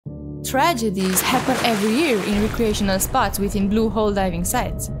Tragedies happen every year in recreational spots within blue hole diving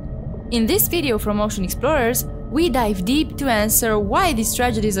sites. In this video from Ocean Explorers, we dive deep to answer why these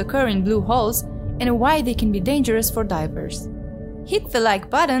tragedies occur in blue holes and why they can be dangerous for divers. Hit the like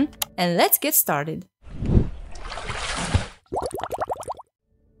button and let's get started.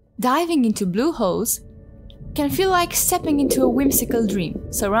 Diving into blue holes can feel like stepping into a whimsical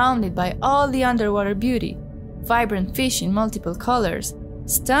dream, surrounded by all the underwater beauty, vibrant fish in multiple colors,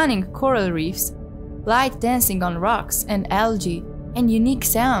 stunning coral reefs, light dancing on rocks and algae, and unique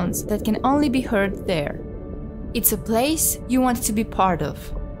sounds that can only be heard there. It's a place you want to be part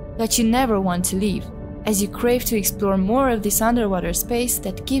of, that you never want to leave, as you crave to explore more of this underwater space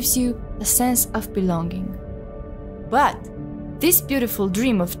that gives you a sense of belonging. But this beautiful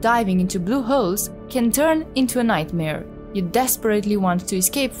dream of diving into blue holes can turn into a nightmare you desperately want to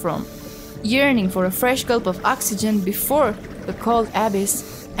escape from, yearning for a fresh gulp of oxygen before the cold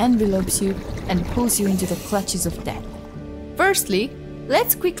abyss envelopes you and pulls you into the clutches of death. Firstly,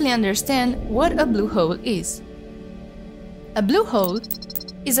 let's quickly understand what a blue hole is. A blue hole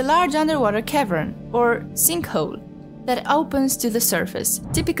is a large underwater cavern, or sinkhole, that opens to the surface,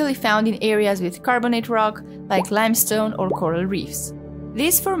 typically found in areas with carbonate rock like limestone or coral reefs.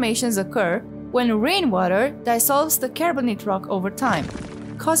 These formations occur when rainwater dissolves the carbonate rock over time,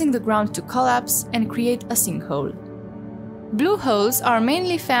 causing the ground to collapse and create a sinkhole. Blue holes are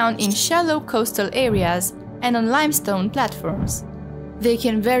mainly found in shallow coastal areas and on limestone platforms. They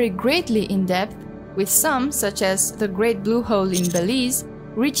can vary greatly in depth, with some, such as the Great Blue Hole in Belize,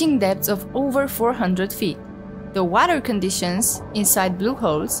 reaching depths of over 400 feet. The water conditions inside blue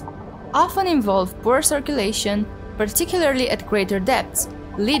holes often involve poor circulation, particularly at greater depths,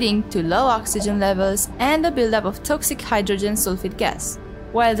 leading to low oxygen levels and the buildup of toxic hydrogen sulfide gas.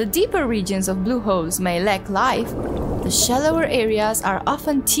 While the deeper regions of blue holes may lack life, the shallower areas are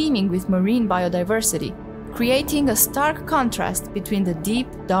often teeming with marine biodiversity, creating a stark contrast between the deep,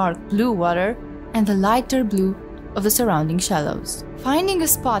 dark blue water and the lighter blue of the surrounding shallows. Finding a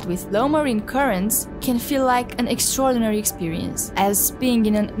spot with low marine currents can feel like an extraordinary experience, as being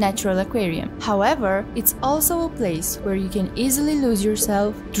in a natural aquarium. However, it's also a place where you can easily lose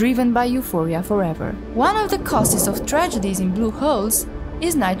yourself, driven by euphoria forever. One of the causes of tragedies in blue holes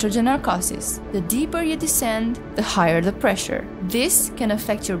is nitrogen narcosis. The deeper you descend, the higher the pressure. This can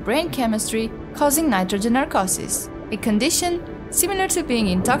affect your brain chemistry, causing nitrogen narcosis, a condition similar to being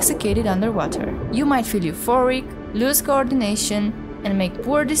intoxicated underwater. You might feel euphoric, lose coordination, and make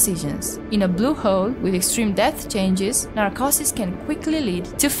poor decisions. In a blue hole with extreme depth changes, narcosis can quickly lead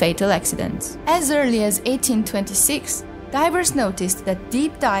to fatal accidents. As early as 1826, divers noticed that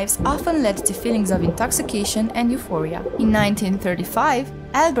deep dives often led to feelings of intoxication and euphoria. In 1935,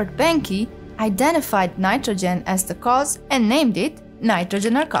 Albert Benke identified nitrogen as the cause and named it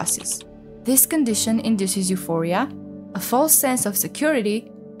nitrogen narcosis. This condition induces euphoria, a false sense of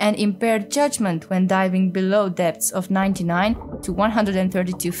security, and impaired judgment when diving below depths of 99 to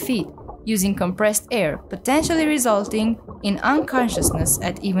 132 feet using compressed air, potentially resulting in unconsciousness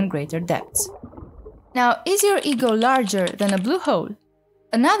at even greater depths. Now, is your ego larger than a blue hole?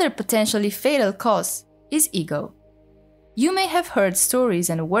 Another potentially fatal cause is ego. You may have heard stories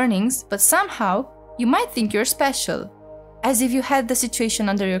and warnings, but somehow you might think you're special, as if you had the situation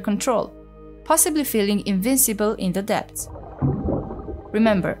under your control, possibly feeling invincible in the depths.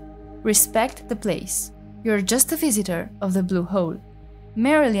 Remember, respect the place. You're just a visitor of the blue hole,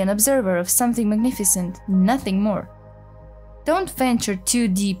 merely an observer of something magnificent, nothing more. Don't venture too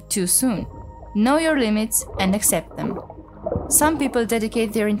deep too soon. Know your limits and accept them. Some people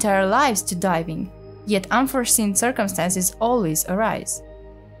dedicate their entire lives to diving, yet unforeseen circumstances always arise.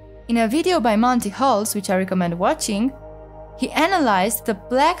 In a video by Monty Halls, which I recommend watching, he analyzed the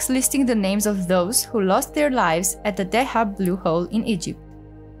plaques listing the names of those who lost their lives at the Dahab Blue Hole in Egypt.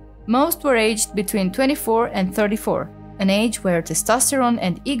 Most were aged between 24 and 34, an age where testosterone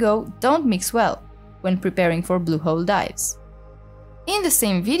and ego don't mix well when preparing for blue hole dives. In the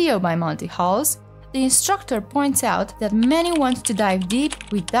same video by Monty Halls, the instructor points out that many want to dive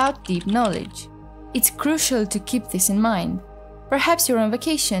deep without deep knowledge. It's crucial to keep this in mind. Perhaps you're on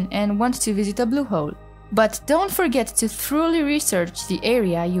vacation and want to visit a blue hole, but don't forget to thoroughly research the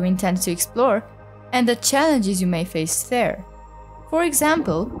area you intend to explore and the challenges you may face there. For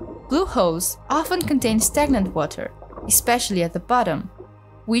example, blue holes often contain stagnant water, especially at the bottom,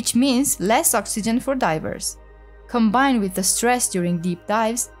 which means less oxygen for divers. Combined with the stress during deep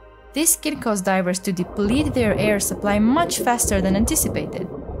dives, this can cause divers to deplete their air supply much faster than anticipated.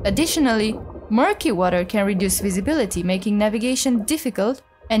 Additionally, murky water can reduce visibility, making navigation difficult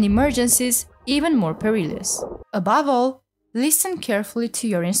and emergencies even more perilous. Above all, Listen carefully to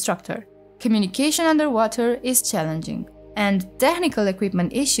your instructor. Communication underwater is challenging, and technical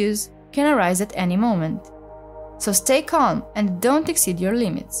equipment issues can arise at any moment. So stay calm and don't exceed your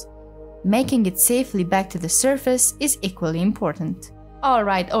limits. Making it safely back to the surface is equally important.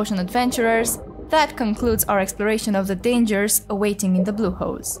 Alright, ocean adventurers, that concludes our exploration of the dangers awaiting in the blue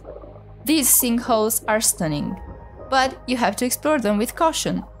holes. These sinkholes are stunning, but you have to explore them with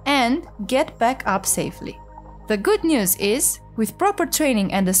caution and get back up safely. The good news is, with proper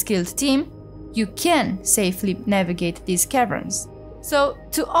training and a skilled team, you can safely navigate these caverns. So,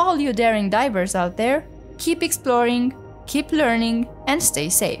 to all you daring divers out there, keep exploring, keep learning, and stay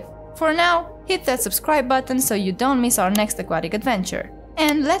safe. For now, hit that subscribe button so you don't miss our next aquatic adventure.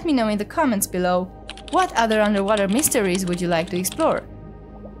 And let me know in the comments below, what other underwater mysteries would you like to explore?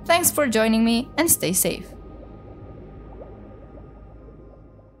 Thanks for joining me and stay safe.